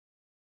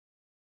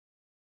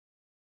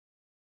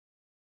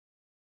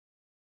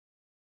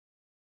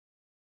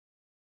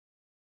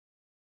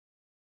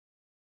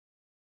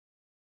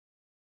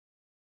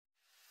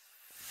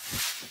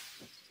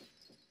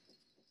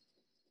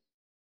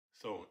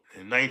So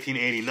in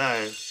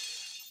 1989,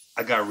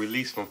 I got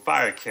released from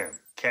fire camp,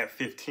 Cap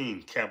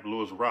 15, Cap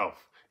Lewis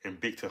Ralph in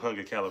Big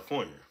Tahunga,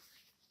 California.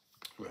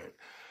 Right.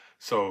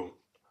 So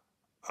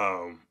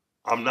I'm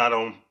not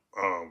on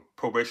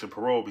probation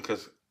parole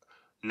because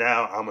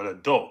now I'm an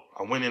adult.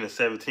 I went in at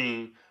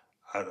 17.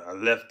 I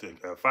left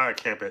the fire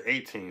camp at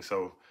 18.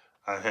 So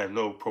I had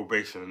no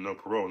probation and no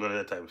parole, none of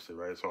that type of shit,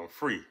 right? So I'm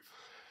free.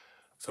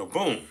 So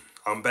boom,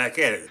 I'm back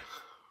at it.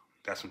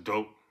 Got some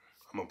dope.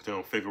 I'm up there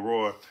on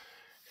Figueroa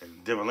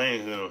and Devil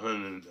Lane on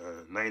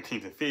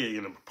 119th and Fig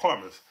in the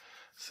apartments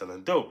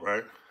selling dope,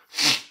 right?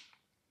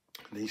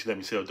 They used to let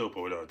me sell dope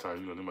over there all the time.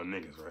 You know, they're my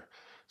niggas, right?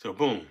 So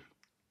boom.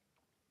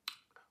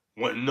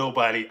 Wasn't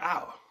nobody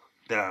out.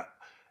 Now,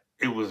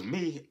 it was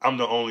me. I'm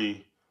the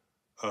only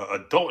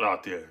adult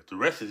out there. The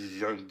rest of these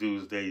young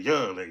dudes, they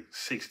young, like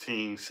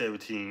 16,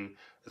 17.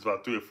 It's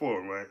about 3 or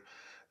 4, right?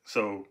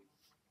 So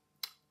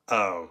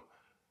I'm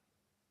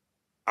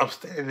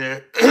standing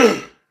there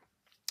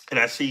and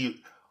I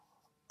see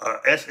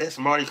SS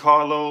Monte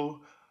Carlo,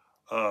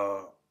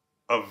 a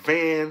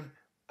van.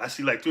 I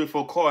see like 3 or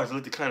 4 cars. It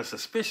looked kind of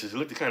suspicious. It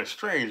looked kind of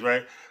strange,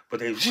 right? But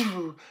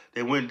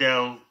they went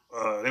down.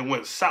 They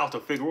went south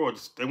of Figueroa.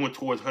 They went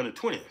towards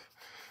 120th,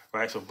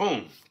 right? So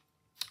boom,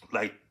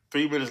 like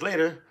 3 minutes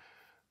later,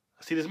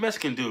 I see this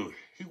Mexican dude.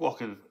 He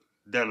walking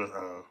down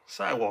the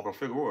sidewalk on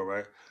Figueroa,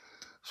 right?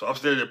 So I'm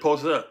standing there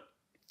posted up.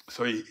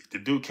 So the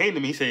dude came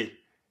to me. He said,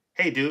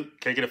 "Hey, dude,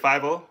 can I get a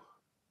 5-0?"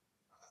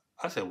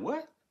 I said,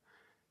 "What?"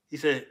 He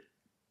said,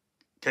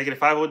 "Can I get a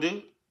 5-0,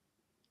 dude?"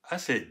 I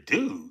said,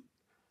 "Dude."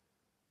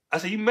 I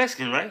said, "You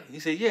Mexican, right?" He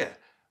said, "Yeah."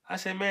 I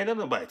said, "Man, don't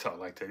nobody talk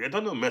like that.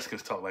 Don't no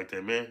Mexicans talk like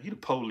that, man. You the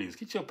police.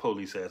 Get your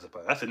police ass up.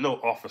 I said, "No,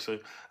 officer.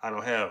 I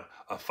don't have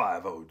a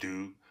 5-0,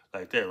 dude."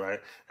 Like that, right?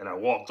 And I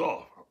walked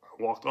off.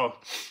 I walked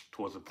off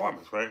towards the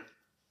apartments, right?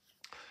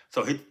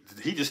 So he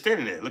just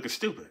standing there looking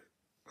stupid,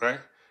 right?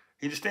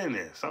 He just standing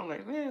there. So I'm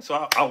like, man.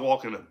 So I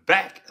walk in the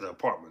back of the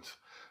apartments.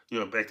 You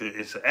know, back there.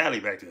 It's an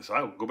alley back there. So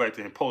I go back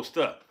there and post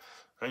up.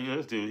 And, you know,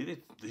 this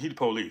dude, he the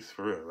police,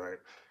 for real, right?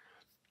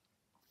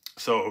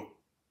 So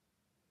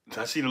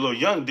I see the little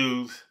young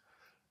dudes.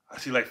 I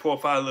see like 4 or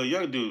 5 little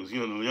young dudes, you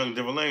know, the young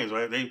Devil Lanes,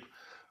 right? They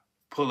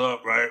pull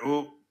up, right?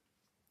 Ooh.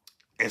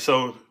 And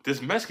so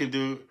this Mexican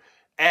dude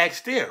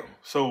asked them.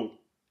 So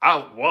I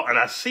walk and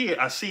I see it.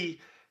 I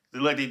see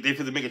like they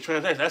fit to make a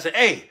transaction. I said,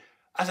 hey,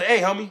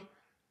 homie,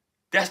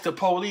 that's the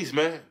police,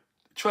 man.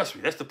 Trust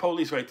me, that's the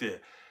police right there.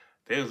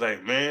 They was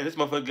like, man, this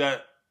motherfucker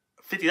got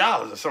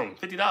 $50 or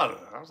something, $50.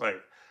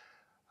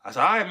 I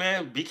said, all right,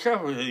 man, be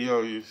careful. You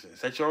know, you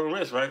set your own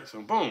risk, right?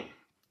 So boom.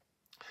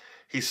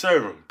 He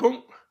served him.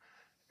 Boom.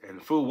 And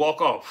the fool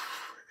walk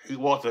off. He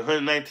walked to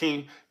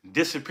 119,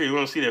 disappeared. We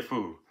don't see that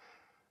fool.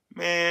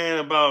 Man,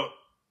 about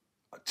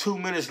 2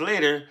 minutes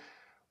later,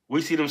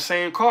 we see them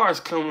same cars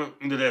coming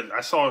into that.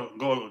 I saw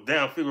go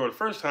down Figueroa the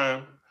first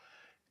time.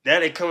 Now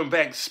they coming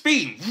back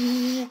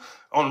speeding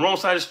on the wrong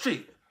side of the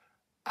street.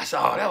 I said,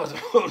 oh, that was the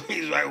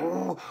police. Like,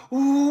 ooh,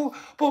 ooh,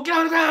 boy, get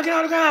on the ground, get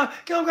on the ground,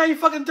 get on the ground, you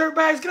fucking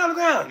dirtbags, get on the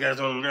ground. Guys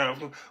on the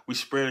ground. We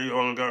spread it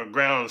on the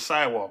ground on the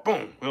sidewalk.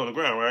 Boom, we on the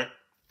ground, right?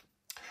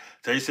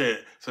 So he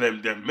said, so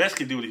that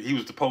Mexican dude, he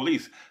was the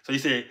police. So he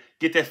said,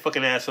 get that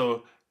fucking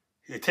asshole,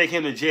 take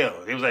him to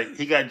jail. It was like,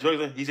 he got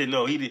drugs. He said,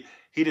 no, he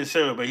didn't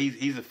serve him, but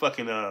he's a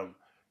fucking,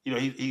 you know,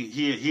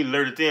 he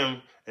alerted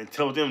them and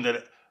told them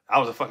that I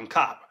was a fucking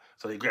cop.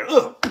 So they grabbed,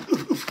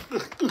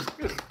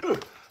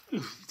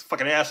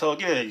 fucking asshole,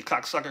 get in there, you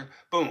cocksucker.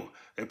 Boom.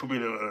 They put me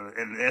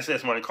in the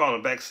SS Monte Carlo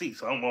in the back seat.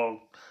 So I'm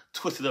all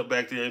twisted up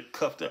back there,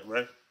 cuffed up,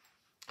 right?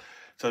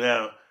 So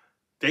now,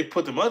 they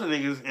put them other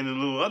niggas in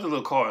the other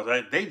little cars,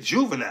 right? They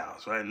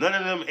juveniles, right? None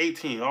of them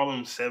 18, all of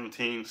them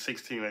 17,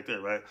 16, like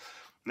that, right?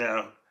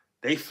 Now,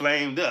 they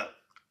flamed up.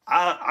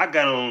 I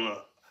got on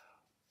a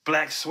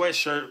black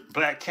sweatshirt,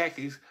 black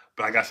khakis,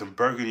 but I got some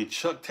burgundy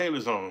Chuck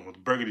Taylors on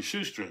with burgundy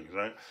shoestrings,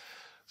 right?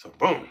 So,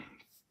 boom.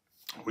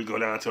 We go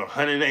down to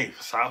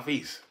 108th,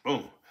 Southeast.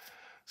 Boom.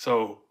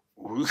 So,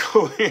 we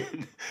go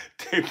in.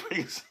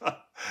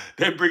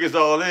 They bring us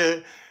all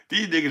in.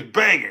 These niggas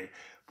banging.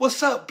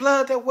 What's up,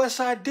 blood? That West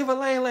Side Devil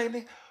Lane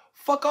lady.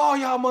 Fuck all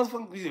y'all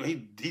motherfuckers.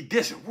 He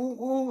dissing. Woo,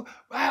 woo,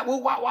 wow,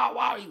 wow, wow,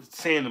 wow. He's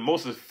saying the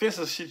most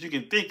offensive shit you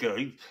can think of.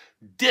 He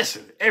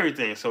dissing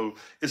everything. So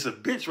it's a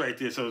bitch right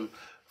there. So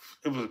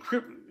it was a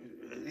crip.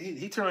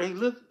 He turned, he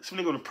looked, some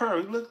nigga with a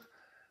perm, he looked,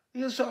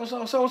 he was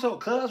so,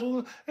 cuz.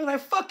 He like,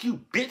 fuck you,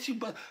 bitch. You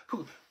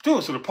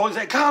dude, so the police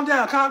like, calm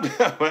down,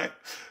 right?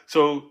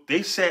 So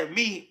they sat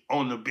me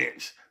on the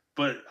bench.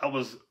 But it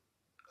was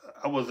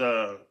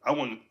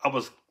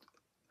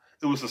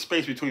a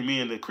space between me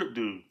and the Crip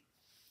dude.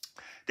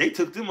 They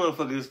took them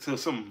motherfuckers to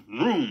some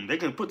room. They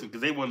couldn't put them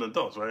because they weren't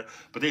adults, right?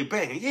 But they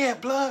banging, yeah,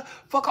 blood,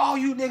 fuck all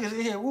you niggas in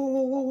here. Woo,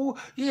 woo, woo, woo.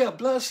 Yeah,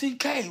 blood,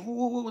 CK. Woo,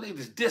 woo, woo. They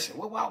just dissing.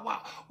 Woo, wow,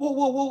 wow. Woo,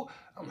 woo, woo.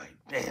 I'm like,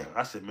 damn.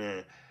 I said,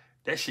 man,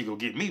 that shit gonna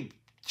get me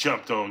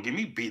jumped on, get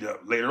me beat up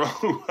later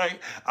on, right?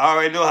 I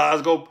already know how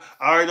it's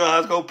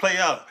gonna play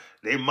out.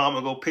 They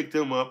mama go pick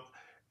them up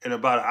in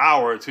about an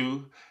hour or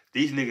two.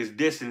 These niggas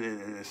dissing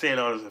and saying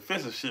all this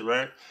offensive shit,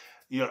 right?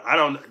 you know,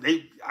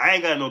 I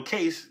ain't got no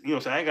case, you know what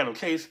I'm saying? I ain't got no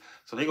case,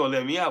 so they gonna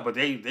let me out, but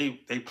they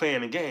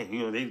playing the game, you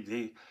know, you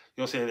know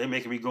what I'm saying? They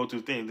making me go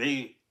through things.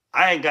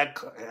 I ain't got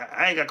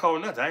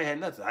called nothing. I ain't had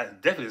nothing. I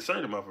definitely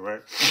asserted them up,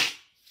 right?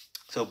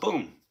 So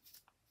boom,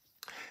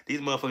 these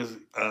motherfuckers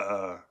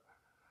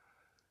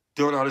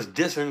doing all this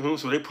dissing,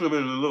 so they put them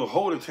in a little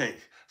holding tank.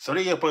 So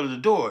they up under the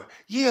door.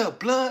 Yeah,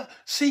 blood,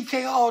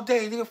 CK all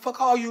day. Nigga, fuck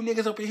all you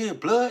niggas up in here,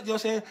 blood. You know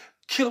what I'm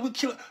saying? We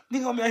kill.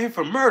 Nigga, I'm out here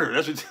for murder.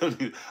 That's what I'm telling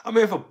you. I'm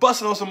here for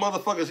busting on some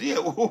motherfuckers. Yeah,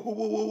 woo, woo,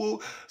 woo, woo, woo.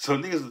 So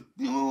niggas,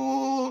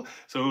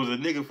 so it was a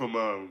nigga from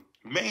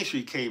Main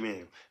Street came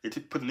in. They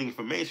put the nigga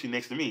from Main Street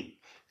next to me.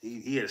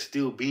 He had a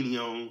steel beanie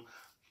on,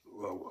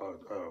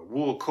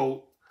 wool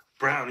coat,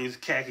 brownies,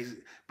 khakis,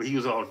 but he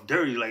was all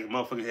dirty like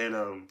motherfucker had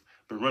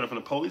been running from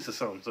the police or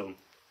something. So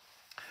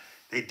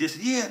they just,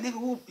 yeah, nigga,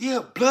 woo,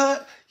 yeah,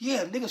 blood,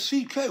 yeah, nigga,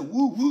 CK,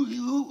 woo, woo,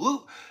 woo,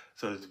 woo.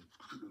 So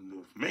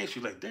Main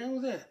Street like, damn,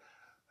 what's that?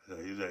 So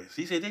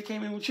he said they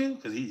came in with you?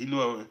 Because he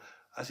knew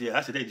I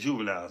said they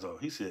juveniles. So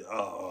he said,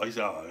 oh,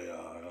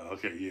 yeah,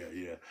 okay,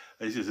 yeah.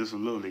 He said, this was a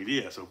little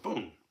nigga, yeah. So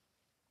boom.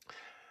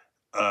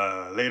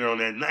 Later on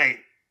that night,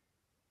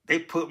 they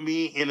put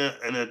me in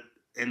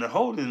a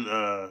holding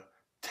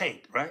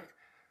tank, right?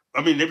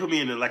 I mean, they put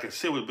me in like a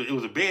cell, but it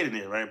was a bed in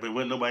there, right? But there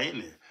wasn't nobody in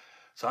there.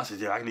 So I said,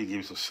 yeah, I need to give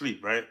me some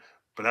sleep, right?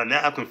 But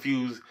now I'm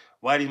confused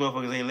why these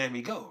motherfuckers ain't letting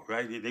me go,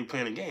 right? They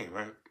playing a game,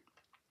 right?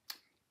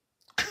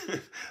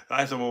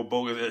 I had some old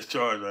bogus ass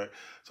charge, right?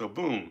 So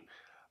boom.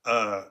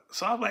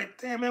 So I was like,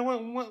 damn,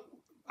 man, what?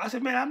 I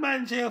said, man, I'm not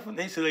in jail for.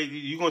 They said, like,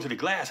 you going to the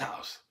glass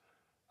house?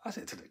 I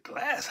said, to the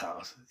glass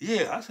house?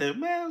 Yeah. I said,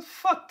 man,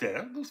 fuck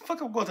that. What the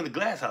fuck I'm going to the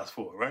glass house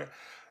for, right?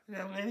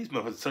 Yeah, man, these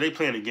motherfuckers. So they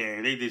playing the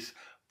game. They just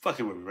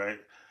fucking with me, right?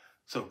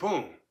 So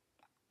boom.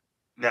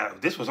 Now,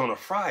 this was on a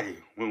Friday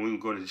when we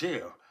would go to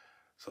jail.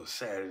 So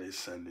Saturday,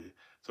 Sunday.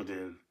 So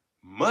then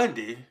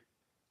Monday,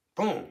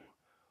 boom.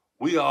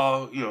 We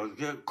all, you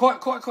know,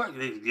 court.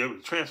 They give a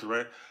transfer,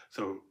 right?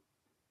 So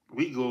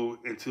we go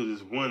into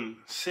this one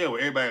cell where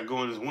everybody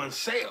go in this one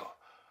cell.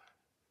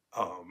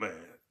 Oh, man.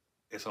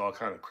 It's all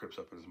kind of Crips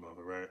up in this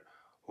mother, right?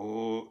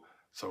 Oh,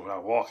 so when I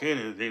walk in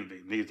and they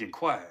niggas get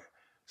quiet.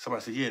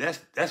 Somebody said, yeah,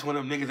 that's one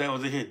of them niggas that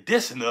was in here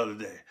dissing the other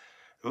day.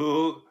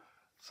 Oh,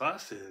 so I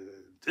said,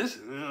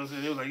 dissing? You know what I'm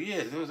saying? They was like,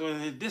 yeah, there was one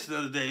in here dissing the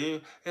other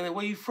day. And like,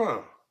 where you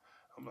from?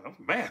 I'm like, I'm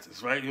from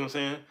Mathis, right? You know what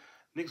I'm saying?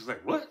 Niggas was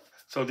like, what?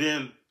 So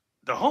then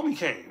the homie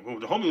came. Well,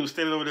 the homie was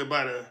standing over there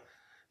by the,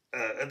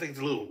 I think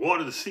the little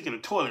water to sink in the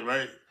toilet,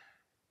 right?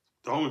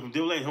 The homie from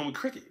Dim Lane, homie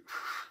Cricket.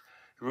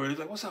 He's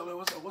like, what's up, man?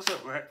 What's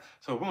up, right?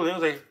 So boom, they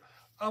was like,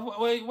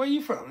 where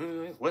you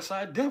from? West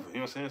Side Denver, you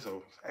know what I'm saying?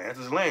 So I asked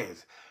his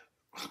lanes.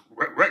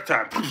 Wreck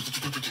time.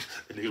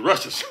 And he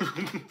rushes.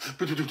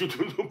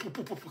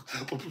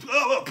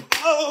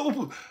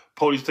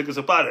 Police took us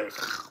up out of there.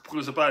 Put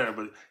us up out of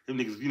there. But them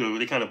niggas, you know,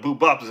 they kind of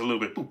bopped us a little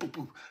bit. Boop, boop,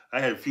 boop. I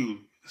had a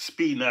few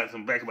speed knocks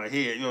in the back of my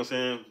head, you know what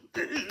I'm saying?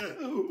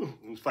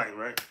 It was fighting,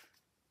 right?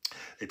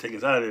 They take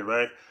us out of there,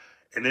 right?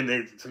 And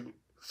then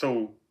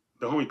so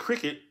the homie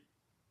Cricket,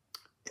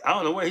 I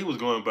don't know where he was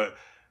going, but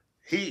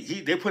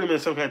they put him in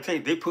some kind of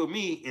tank. They put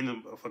me in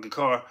the fucking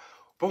car.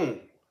 Boom.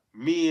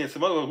 Me and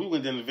some other ones, we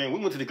went in the van. We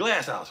went to the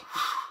glass house.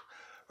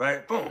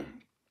 Right?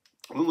 Boom.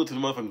 We went to the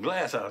motherfucking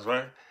glass house,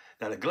 right?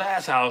 Now, the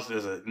glass house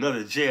is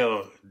another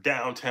jail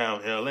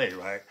downtown L.A.,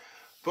 right?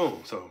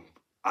 Boom. So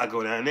I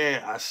go down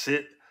there. I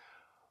sit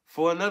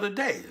for another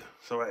day.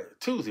 So, right,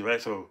 Tuesday,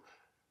 right? So,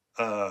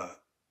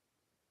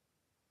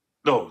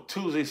 no,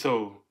 Tuesday.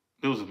 So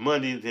it was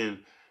Monday.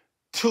 Then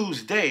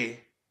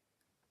Tuesday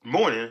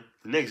morning,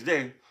 the next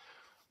day,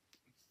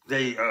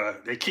 they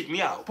kicked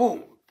me out.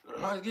 Boom.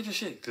 All right, get your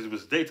shit. Because it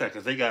was daytime.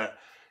 Because they got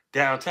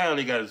downtown,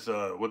 they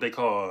got what they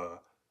call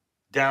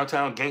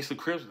downtown gangster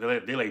Crips.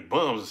 They like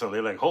bums or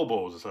something. They like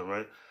hobos or something,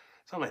 right?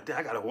 So I'm like,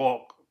 I got to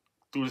walk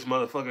through this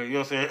motherfucker. You know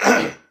what I'm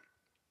saying?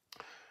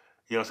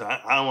 You know what I'm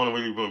saying? I don't want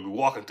to really be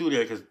walking through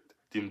there because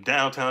them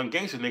downtown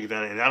gangster niggas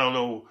down there, and I don't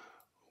know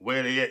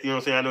where they at. You know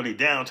what I'm saying? I know they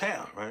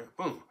downtown, right?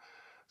 Boom.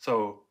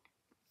 So,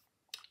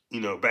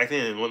 you know, back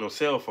then, one of those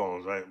cell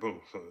phones, right?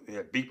 Boom. So they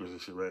had beepers and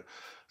shit, right?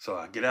 So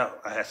I get out.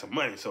 I had some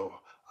money. So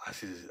I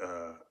said,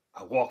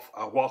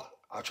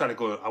 I tried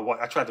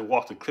to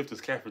walk to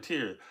Clifton's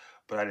cafeteria,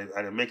 but I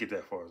didn't make it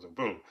that far. So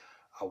boom.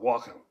 I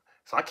walk out.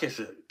 So I catch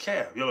a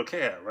cab, yellow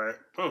cab, right?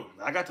 Boom.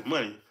 I got the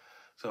money.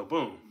 So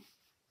boom.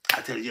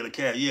 I tell the yellow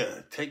cab,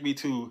 yeah, take me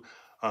to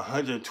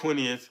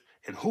 120th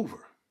and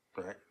Hoover,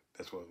 right?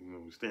 That's what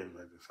we standing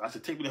right there. So I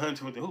said, take me to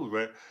 120th and Hoover,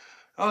 right?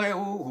 Okay,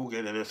 who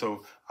get in there?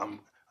 So I'm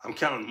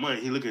counting the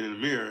money. He looking in the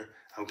mirror.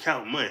 I'm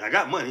counting money. I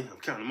got money. I'm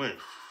counting the money,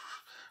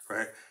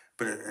 right?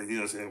 But you know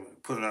what I'm saying?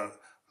 Putting out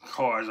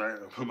cards, right?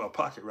 I put in my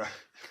pocket, right?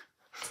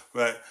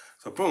 Right.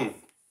 So boom.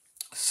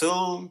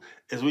 Soon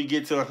as we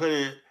get to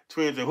 120th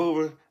and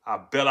Hoover, I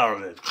bail out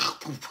of there.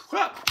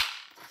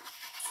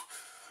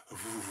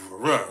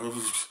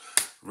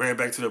 Ran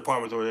back to the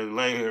apartment over there in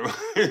Lane.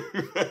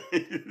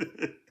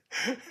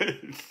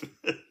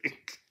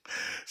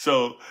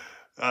 So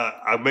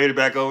I made it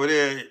back over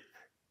there,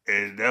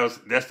 and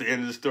that's the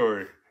end of the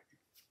story.